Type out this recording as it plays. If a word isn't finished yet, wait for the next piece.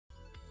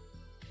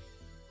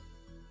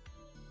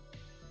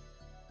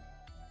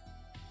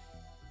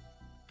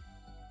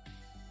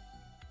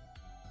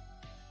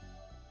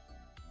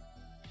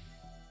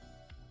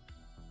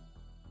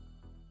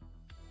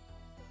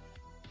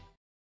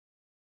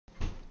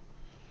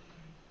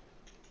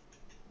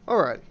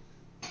Alright.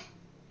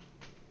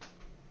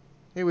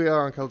 Here we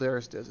are on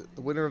Calderas Desert. The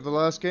winner of the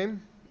last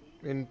game,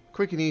 in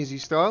quick and easy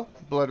style,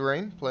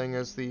 Bloodra1N, playing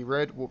as the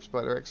red Warp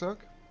Spider Exarch.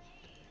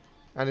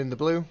 And in the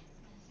blue,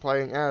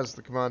 playing as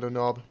the Commando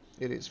Nob,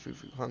 it is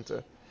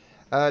FuFuHunter.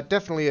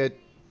 Definitely a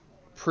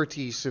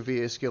pretty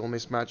severe skill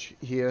mismatch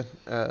here.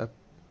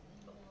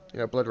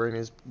 Bloodra1N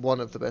is one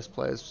of the best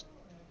players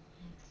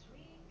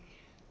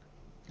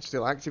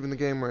still active in the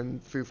game, when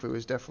Fufu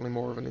is definitely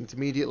more of an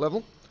intermediate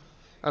level.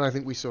 And I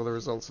think we saw the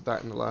results of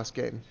that in the last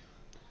game.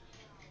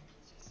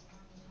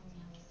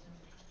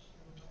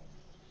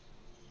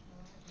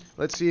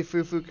 Let's see if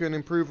Fufu can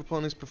improve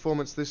upon his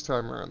performance this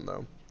time around,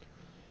 though.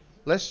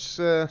 Less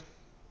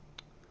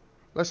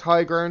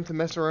high ground to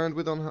mess around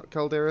with on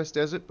Calderas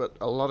Desert, but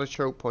a lot of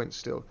choke points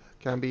still.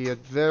 Can be a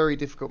very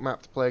difficult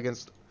map to play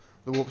against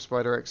the Warp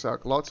Spider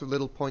Exarch. Lots of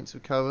little points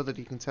of cover that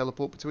he can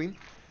teleport between,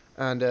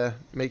 and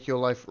make your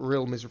life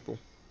real miserable.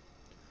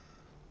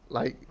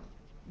 Like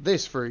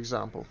this, for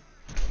example.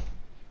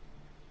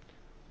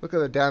 Look at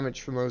the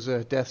damage from those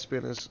death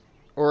spinners.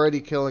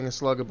 Already killing a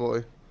slugger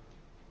boy.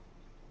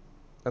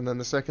 And then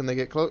the second they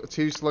get close,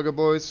 2 slugger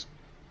boys,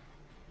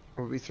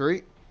 or maybe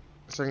 3.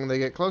 The second they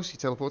get close, he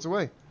teleports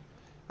away.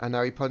 And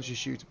now he punches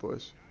shooter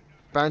boys.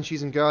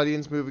 Banshees and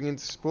Guardians moving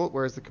into support,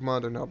 whereas the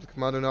Commando Nob. The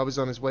Commando Nob is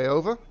on his way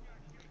over.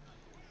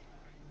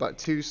 But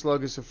 2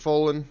 sluggers have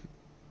fallen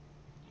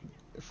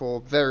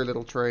for very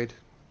little trade.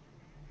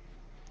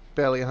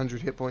 Barely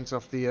 100 hit points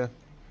off the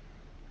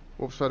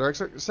Warp Spider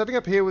Exarch. Setting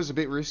up here was a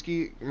bit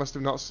risky. You must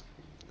have not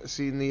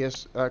seen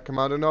the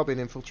Commando Nob in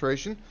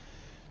infiltration.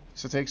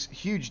 So it takes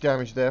huge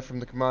damage there from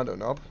the Commando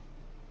Nob.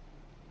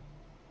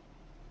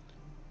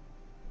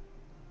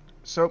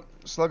 So,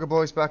 Slugger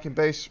Boys back in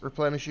base,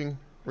 replenishing,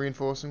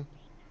 reinforcing.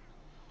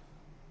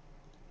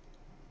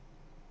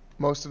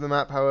 Most of the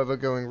map, however,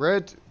 going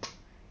red,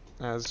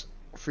 as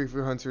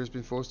FuFuHunter has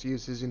been forced to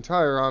use his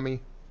entire army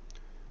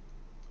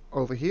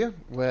over here,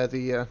 where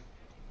the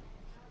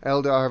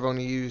Eldar have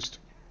only used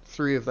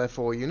 3 of their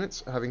 4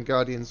 units, having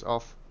Guardians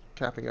off,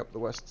 capping up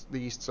the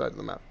east side of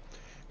the map.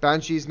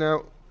 Banshees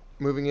now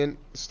moving in.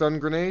 Stun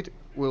grenade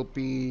will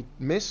be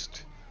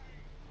missed,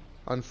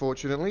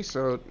 unfortunately,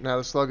 so now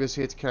the Slugger's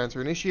here to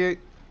counter-initiate.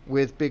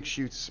 With big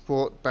shooter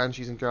support,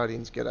 Banshees and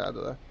Guardians get out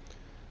of there.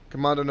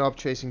 Commando Nob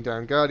chasing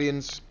down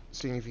Guardians,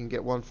 seeing if you can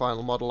get one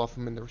final model off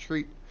them in the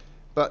retreat,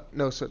 but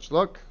no such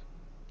luck.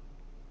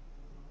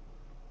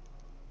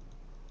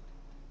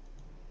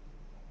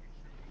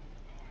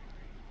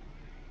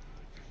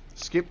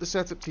 Skip the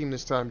setup team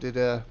this time, did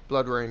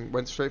Bloodra1N,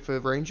 went straight for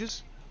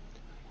Rangers.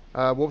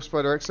 Warp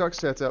Spider Exarch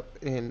set up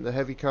in the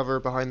heavy cover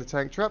behind the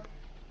tank trap.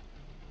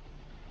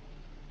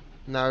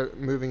 Now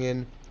moving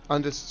in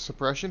under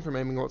suppression from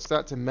aiming what's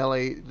that to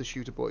melee the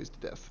shooter boys to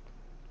death.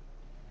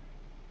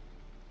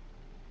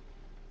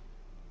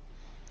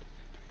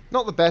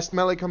 Not the best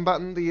melee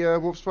combatant, the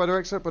Warp Spider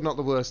Exarch, but not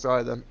the worst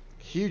either.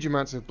 Huge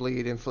amounts of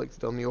bleed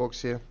inflicted on the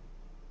orcs here.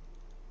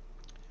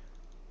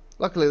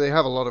 Luckily they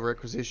have a lot of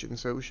requisition,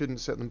 so we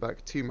shouldn't set them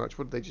back too much.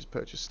 What did they just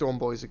purchase? Storm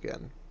Boys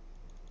again.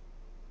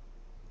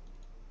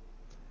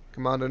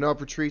 Commando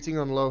Nob retreating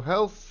on low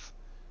health.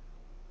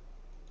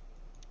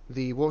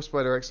 The Warp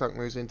Spider Exarch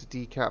moves in to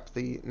decap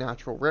the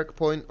natural wreck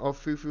point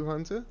of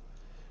FuFuHunter.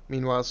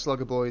 Meanwhile,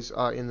 Slugger Boys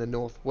are in the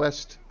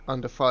northwest,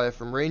 under fire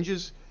from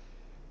Rangers,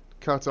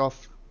 cut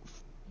off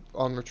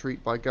on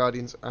retreat by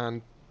Guardians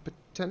and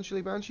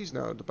potentially Banshees.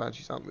 No, the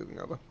Banshees aren't moving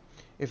over.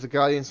 If the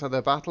Guardians had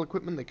their battle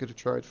equipment, they could have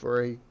tried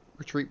for a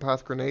retreat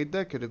path grenade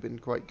there, could have been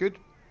quite good.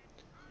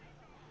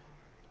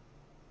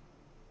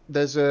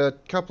 There's a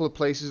couple of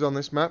places on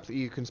this map that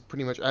you can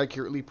pretty much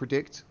accurately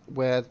predict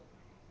where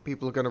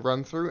people are going to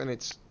run through, and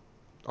it's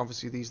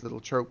obviously these little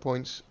choke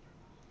points.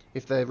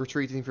 If they're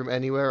retreating from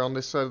anywhere on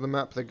this side of the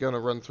map, they're going to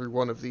run through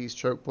one of these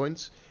choke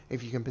points.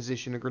 If you can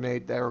position a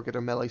grenade there or get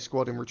a melee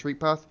squad in retreat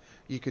path,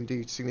 you can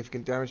do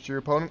significant damage to your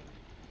opponent.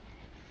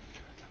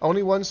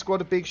 Only one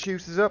squad of big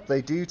shooters up.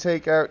 They do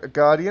take out a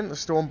Guardian. The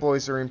Storm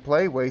Boys are in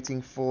play,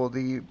 waiting for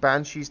the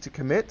Banshees to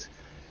commit.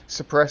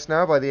 Suppressed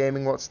now by the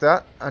aiming what's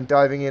that, and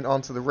diving in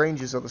onto the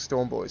Rangers of the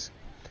Storm Boys.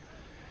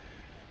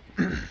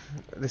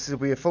 This will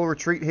be a full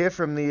retreat here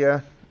from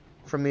the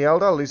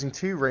Eldar, losing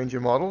 2 Ranger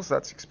models.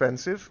 That's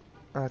expensive.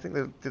 I think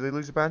did they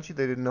lose a Banshee?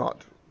 They did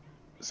not.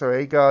 So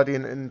a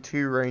Guardian and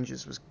 2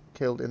 Rangers was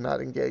killed in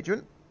that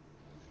engagement.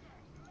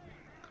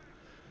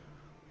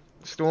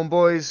 Storm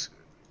Boys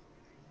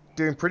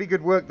doing pretty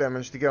good work there,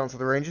 managed to get onto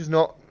the Rangers,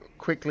 not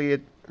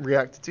quickly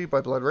reacted to by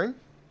Bloodra1N.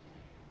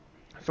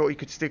 Thought he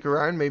could stick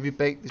around, maybe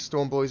bait the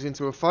Storm Boys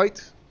into a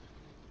fight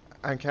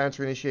and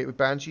counter-initiate with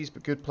Banshees,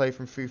 but good play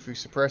from Fufu,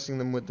 suppressing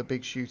them with the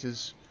big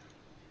shooters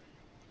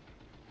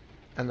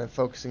and then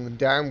focusing them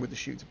down with the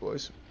shooter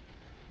boys.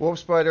 Warp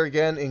Spider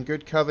again in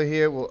good cover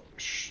here, will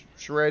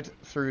shred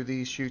through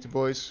these shooter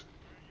boys.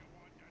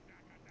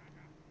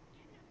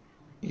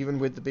 Even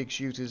with the big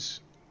shooters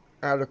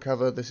out of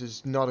cover, this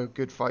is not a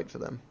good fight for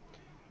them.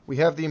 We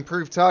have the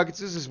improved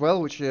targeters as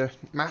well, which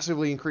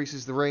massively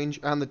increases the range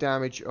and the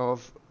damage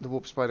of the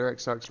Warp Spider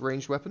Exarch's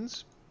ranged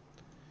weapons.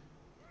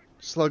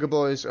 Slugger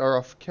boys are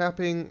off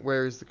capping.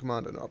 Where is the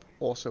Commander Knob?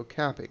 Also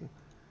capping.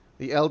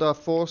 The Eldar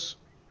force,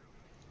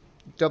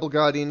 double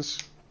Guardians,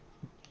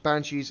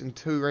 Banshees, and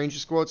 2 Ranger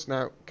squads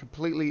now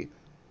completely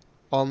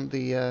on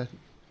the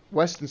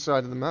western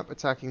side of the map,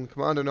 attacking the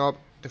Commander Knob,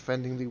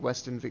 defending the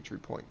western victory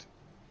point.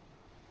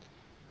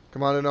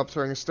 Commander Knob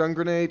throwing a stun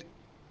grenade.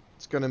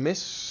 It's going to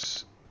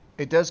miss.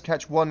 It does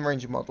catch 1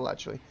 Ranger model,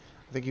 actually.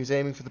 I think he was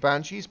aiming for the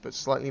Banshees, but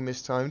slightly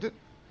mistimed it.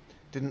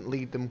 Didn't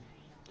lead them.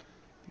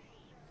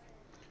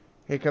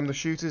 Here come the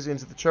shooters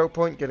into the choke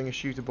point, getting a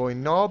shooter boy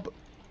Knob.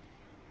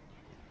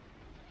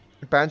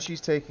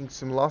 Banshees taking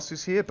some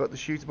losses here, but the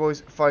shooter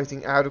boys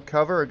fighting out of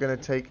cover are going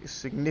to take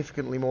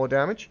significantly more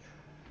damage.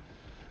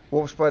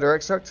 Warp Spider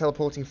Exarch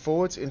teleporting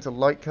forwards into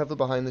light cover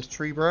behind this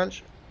tree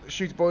branch. The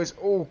shooter boys,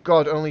 oh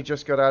god, only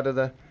just got out of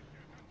there.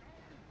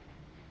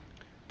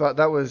 But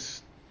that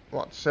was,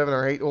 what, 7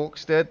 or 8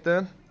 orcs dead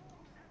then?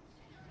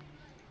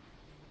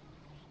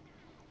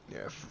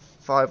 Yeah,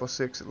 5 or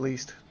 6 at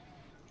least.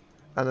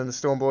 And then the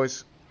Storm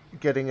Boys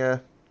getting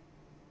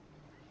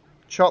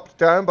chopped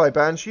down by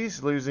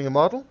Banshees, losing a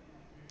model.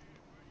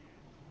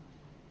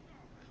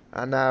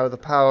 And now the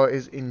power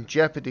is in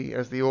jeopardy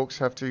as the Orcs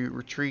have to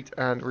retreat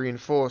and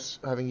reinforce,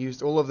 having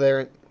used all of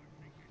their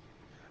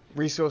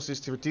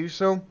resources to do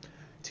so.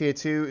 Tier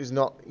 2 is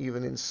not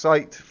even in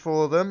sight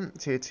for them.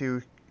 Tier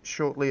 2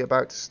 shortly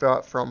about to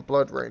start from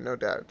Bloodra1N, no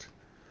doubt.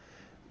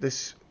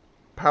 This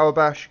power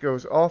bash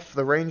goes off.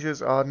 The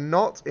Rangers are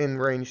not in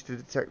range to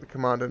detect the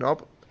Commander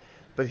Knob,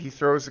 but he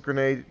throws the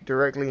grenade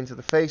directly into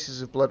the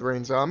faces of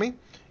Bloodra1N's army.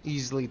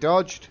 Easily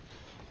dodged.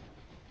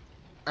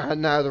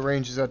 And now the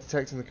Rangers are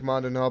detecting the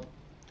Commander Knob.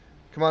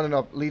 Commander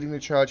Knob leading the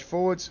charge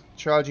forwards,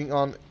 charging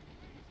on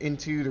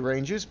into the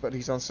Rangers, but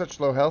he's on such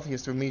low health he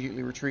has to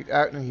immediately retreat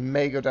out, and he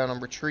may go down on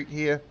retreat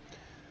here.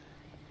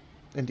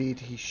 Indeed,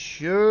 he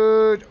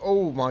should.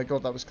 Oh my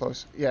god, that was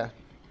close. Yeah.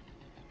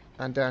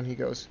 And down he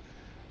goes.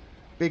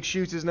 Big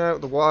shooters now.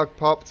 The Warg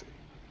popped.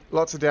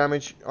 Lots of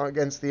damage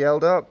against the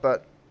Eldar,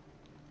 but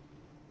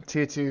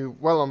Tier 2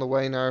 well on the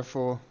way now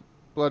for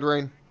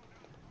Bloodra1N,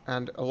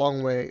 and a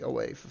long way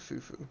away for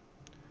FuFu.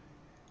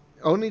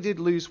 Only did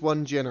lose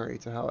 1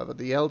 generator, however.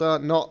 The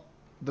Eldar, not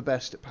the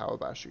best at power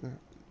bashing.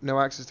 No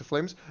access to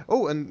flames.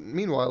 Oh, and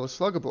meanwhile, the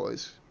Slugger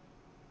boys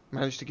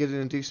managed to get in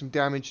and do some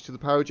damage to the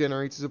power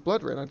generators of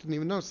Bloodra1N. I didn't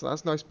even notice that.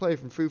 That's nice play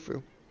from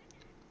FuFu.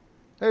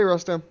 Hey,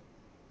 Rostam.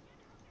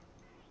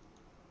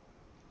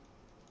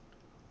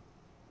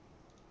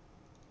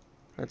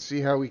 Let's see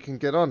how we can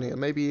get on here.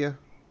 Maybe,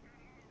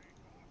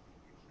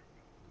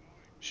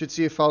 should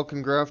see a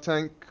Falcon Grav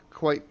tank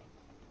quite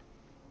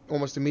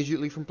almost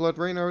immediately from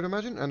Bloodra1N, I would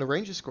imagine. And a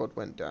Ranger squad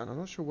went down. I'm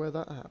not sure where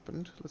that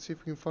happened. Let's see if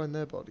we can find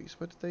their bodies.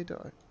 Where did they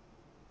die?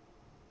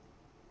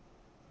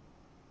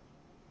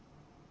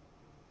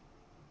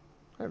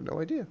 I have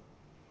no idea.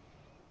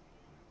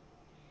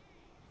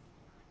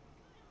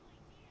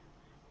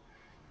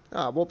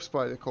 Warp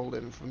Spider called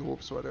in from the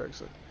Warp Spider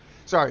exit.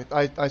 Sorry,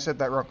 I said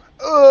that wrong.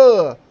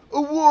 A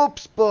Warp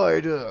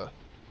Spider!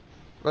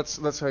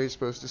 That's how you're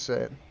supposed to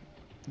say it.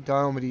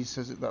 Diomedes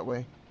says it that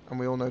way. And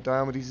we all know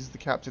Diomedes is the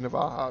captain of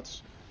our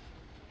hearts.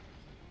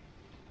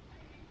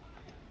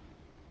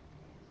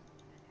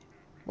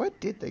 Where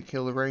did they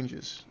kill the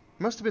Rangers?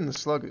 Must have been the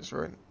Sluggers,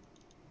 right?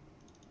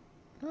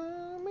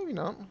 Maybe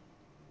not.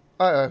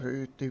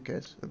 Who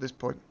cares at this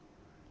point?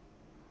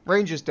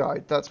 Rangers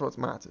died, that's what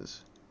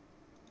matters.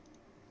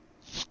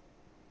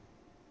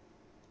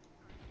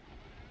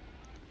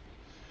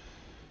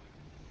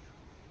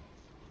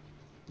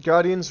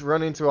 Guardians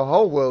run into a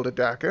whole world of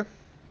Daka.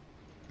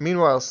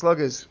 Meanwhile,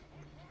 Sluggers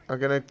are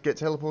going to get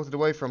teleported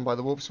away from by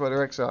the Warp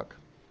Spider Exarch.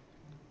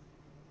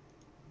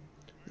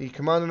 The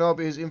Commander Knob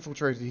is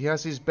infiltrated. He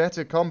has his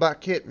better combat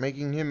kit,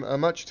 making him a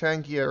much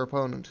tankier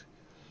opponent.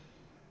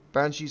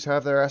 Banshees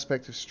have their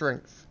aspect of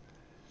strength.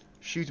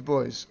 Shooter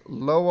boys,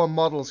 low on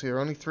models here,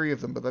 only 3 of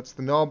them, but that's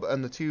the Knob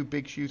and the 2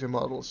 big shooter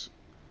models.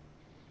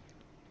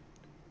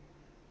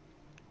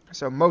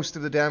 So most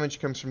of the damage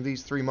comes from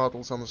these 3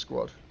 models on the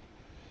squad.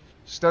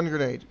 Stun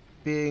grenade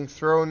being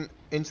thrown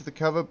into the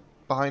cover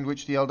behind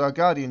which the Eldar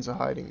Guardians are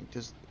hiding.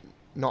 Does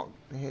not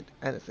hit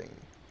anything.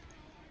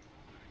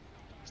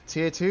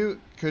 Tier 2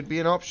 could be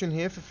an option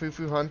here for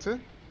FuFuHunter.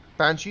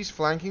 Banshees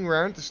flanking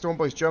round. The Storm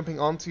Boys jumping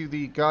onto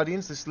the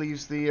Guardians. This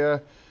leaves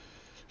the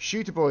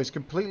Shooter Boys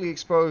completely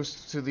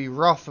exposed to the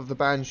wrath of the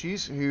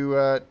Banshees,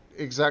 who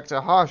exact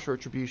a harsh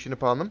retribution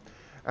upon them.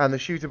 And the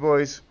Shooter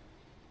Boys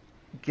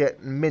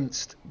get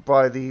minced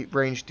by the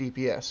ranged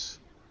DPS.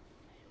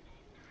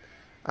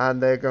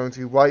 And they're going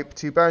to wipe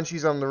 2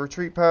 Banshees on the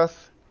retreat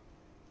path.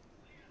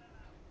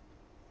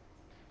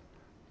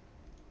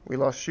 We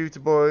lost Shooter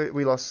Boy,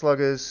 we lost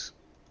Sluggers,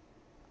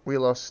 we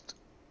lost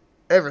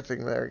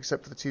everything there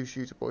except for the 2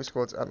 Shooter Boy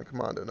squads and the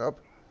Commander Knob.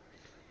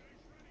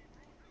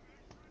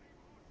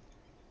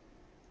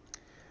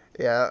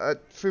 Yeah,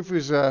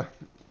 FuFu's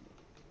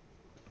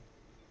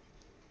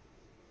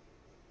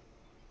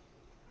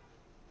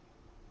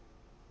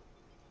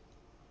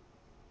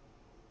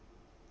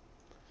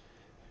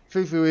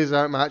FuFu is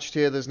outmatched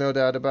here, there's no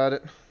doubt about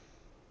it.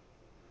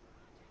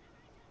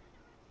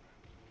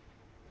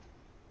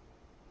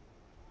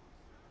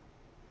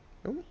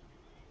 Oh.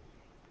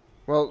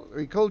 Well,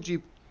 he called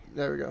you.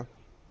 There we go.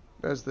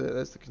 There's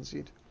the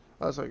concede.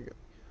 I was like,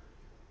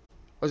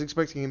 I was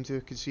expecting him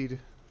to concede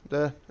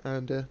there,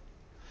 and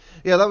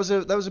yeah, that was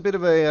a bit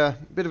of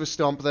a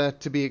stomp there,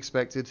 to be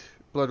expected.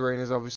 Bloodra1N is obviously